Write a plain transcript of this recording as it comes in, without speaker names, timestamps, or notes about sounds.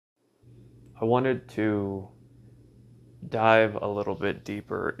I wanted to dive a little bit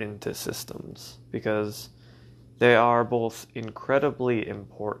deeper into systems because they are both incredibly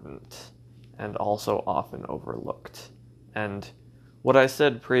important and also often overlooked. And what I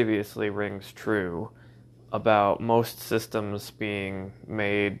said previously rings true about most systems being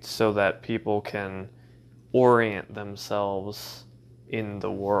made so that people can orient themselves in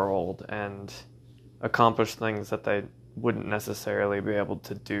the world and accomplish things that they wouldn't necessarily be able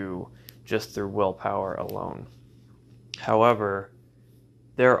to do just through willpower alone. However,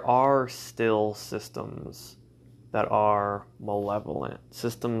 there are still systems that are malevolent,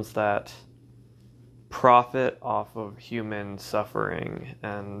 systems that profit off of human suffering,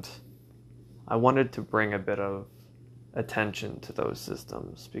 and I wanted to bring a bit of attention to those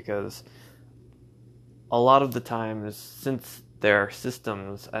systems because a lot of the times, since they're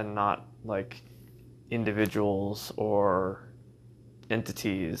systems and not like individuals or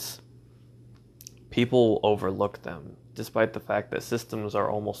entities, people overlook them, despite the fact that systems are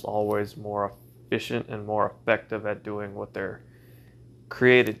almost always more efficient and more effective at doing what they're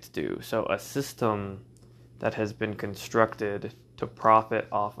created to do. So a system that has been constructed to profit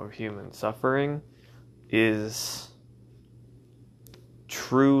off of human suffering is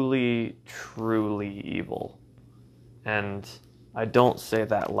truly, truly evil. And I don't say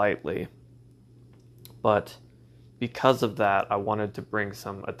that lightly. But because of that, I wanted to bring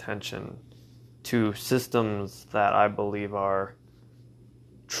some attention to systems that I believe are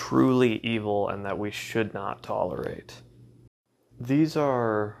truly evil and that we should not tolerate. These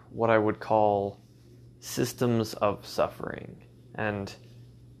are what I would call systems of suffering. And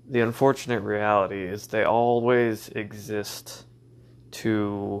the unfortunate reality is they always exist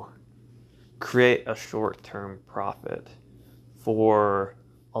to create a short-term profit for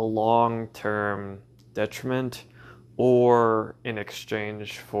a long-term detriment or in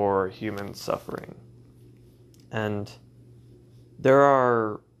exchange for human suffering. And there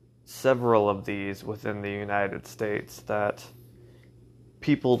are several of these within the United States that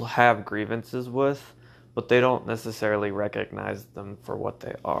people have grievances with, but they don't necessarily recognize them for what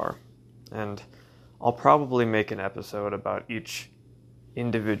they are. And I'll probably make an episode about each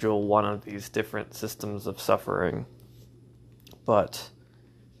individual one of these different systems of suffering. But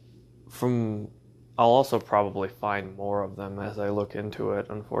I'll also probably find more of them as I look into it,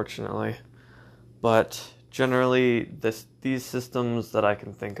 unfortunately. But generally, these systems that I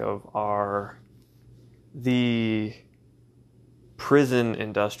can think of are the prison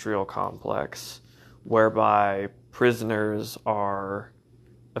industrial complex, whereby prisoners are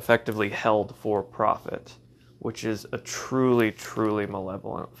effectively held for profit, which is a truly, truly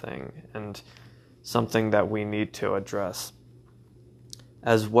malevolent thing and something that we need to address,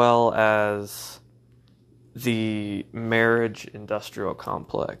 as well as the marriage industrial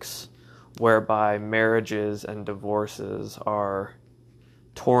complex, whereby marriages and divorces are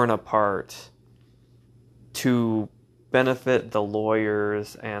torn apart to benefit the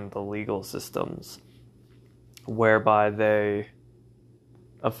lawyers and the legal systems, whereby they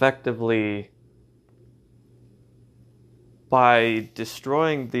effectively, by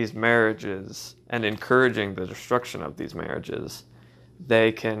destroying these marriages and encouraging the destruction of these marriages,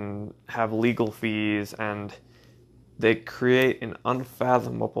 they can have legal fees and they create an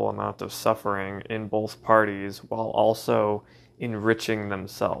unfathomable amount of suffering in both parties while also enriching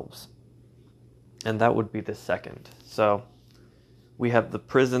themselves. And that would be the second. So we have the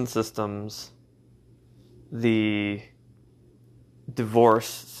prison systems, the divorce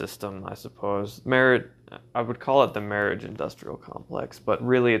system, I suppose. I would call it the marriage industrial complex, but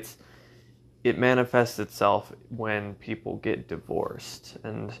really it manifests itself when people get divorced.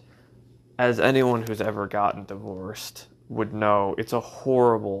 And as anyone who's ever gotten divorced would know, it's a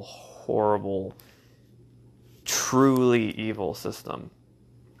horrible, horrible, truly evil system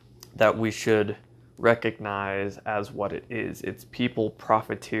that we should recognize as what it is. It's people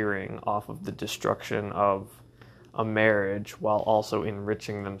profiteering off of the destruction of a marriage while also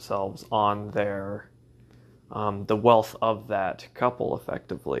enriching themselves on the wealth of that couple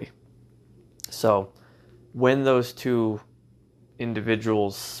effectively. So when those two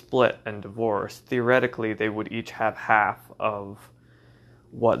individuals split and divorce, theoretically they would each have half of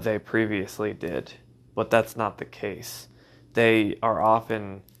what they previously did, but that's not the case. They're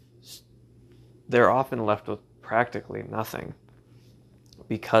often left with practically nothing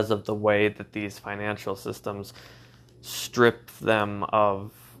because of the way that these financial systems strip them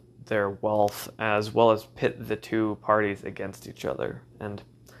of their wealth as well as pit the two parties against each other. And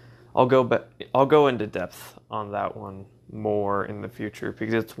I'll go into depth on that one more in the future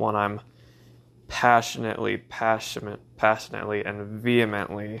because it's one I'm passionately and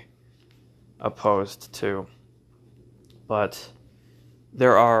vehemently opposed to. But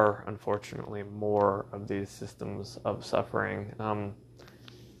there are, unfortunately, more of these systems of suffering.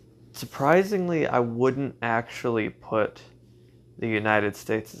 Surprisingly, I wouldn't actually put the United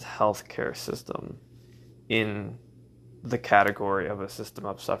States' healthcare system in the category of a system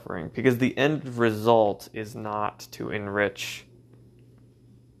of suffering, because the end result is not to enrich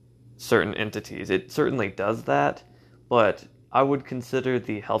certain entities. It certainly does that, but I would consider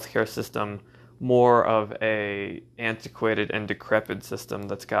the healthcare system more of a antiquated and decrepit system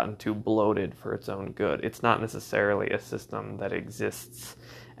that's gotten too bloated for its own good. It's not necessarily a system that exists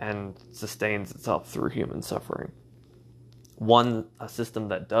and sustains itself through human suffering. A system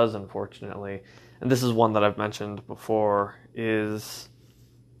that does, unfortunately, and this is one that I've mentioned before, is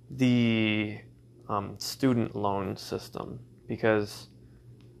the student loan system. Because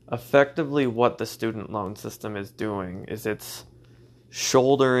effectively what the student loan system is doing is it's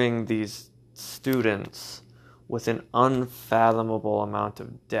shouldering these students with an unfathomable amount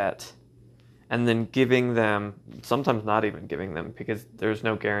of debt, and then giving them, sometimes not even giving them, because there's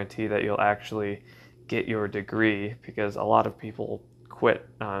no guarantee that you'll actually get your degree, because a lot of people quit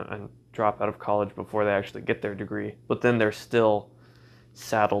and drop out of college before they actually get their degree, but then they're still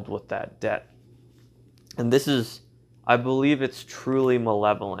saddled with that debt. And this is, I believe it's truly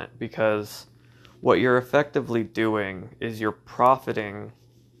malevolent, because what you're effectively doing is you're profiting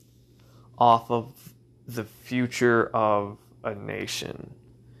off of the future of a nation,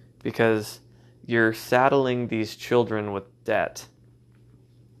 because you're saddling these children with debt,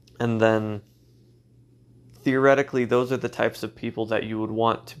 and then theoretically those are the types of people that you would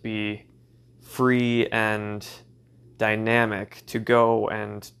want to be free and dynamic, to go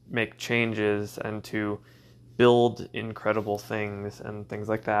and make changes and to build incredible things and things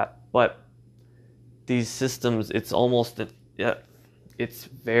like that. But these systems, it's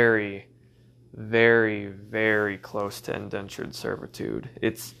very, very, very close to indentured servitude.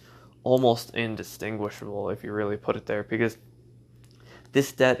 It's almost indistinguishable if you really put it there, because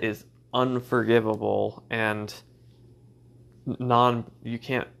this debt is unforgivable, and you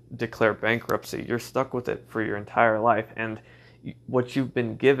can't declare bankruptcy. You're stuck with it for your entire life, and what you've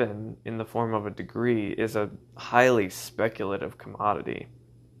been given in the form of a degree is a highly speculative commodity.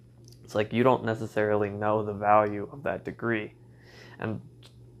 It's like you don't necessarily know the value of that degree.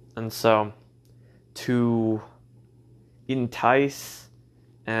 And so to entice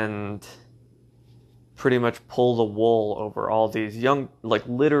and pretty much pull the wool over all these young, like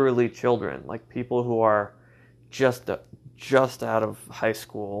literally children, like people who are just out of high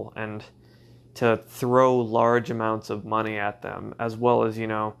school, and to throw large amounts of money at them, as well as,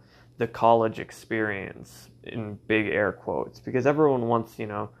 the college experience, in big air quotes, because everyone wants,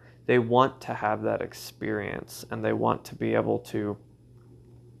 they want to have that experience, and they want to be able to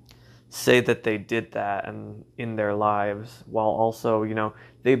say that they did that and in their lives, while also,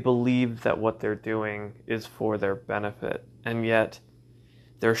 they believe that what they're doing is for their benefit, and yet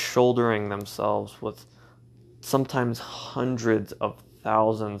they're shouldering themselves with sometimes hundreds of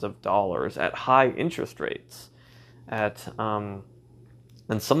thousands of dollars at high interest rates. And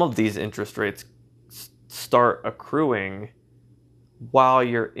some of these interest rates start accruing while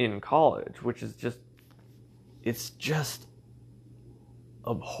you're in college, which is just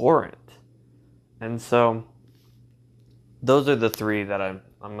abhorrent. And so those are the three that I'm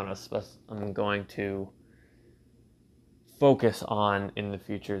going to focus on in the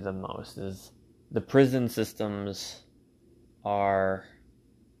future the most. Is the prison systems are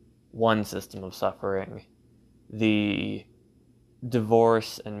one system of suffering. The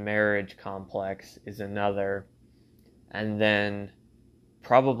divorce and marriage complex is another. And then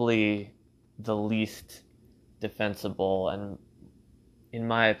probably the least defensible, and in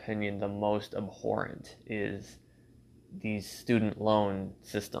my opinion the most abhorrent, is these student loan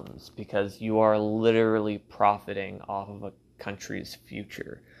systems, because you are literally profiting off of a country's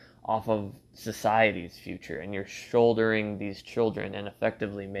future, off of society's future, and you're shouldering these children and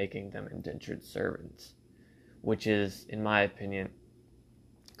effectively making them indentured servants, which is, in my opinion,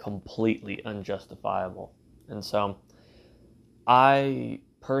 completely unjustifiable. And so I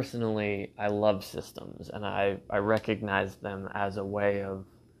love systems, and I recognize them as a way of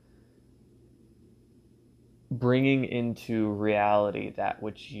bringing into reality that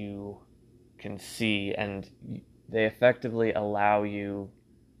which you can see, and they effectively allow you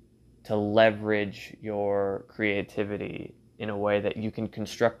to leverage your creativity in a way that you can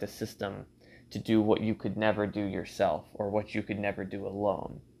construct a system to do what you could never do yourself, or what you could never do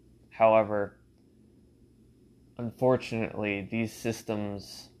alone. However, unfortunately, these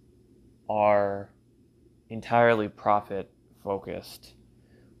systems are entirely profit focused,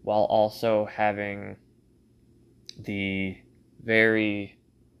 while also having the very,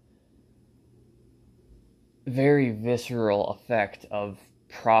 very visceral effect of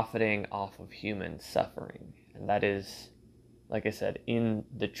profiting off of human suffering. And that is, like I said, in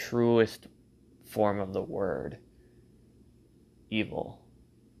the truest form of the word, evil.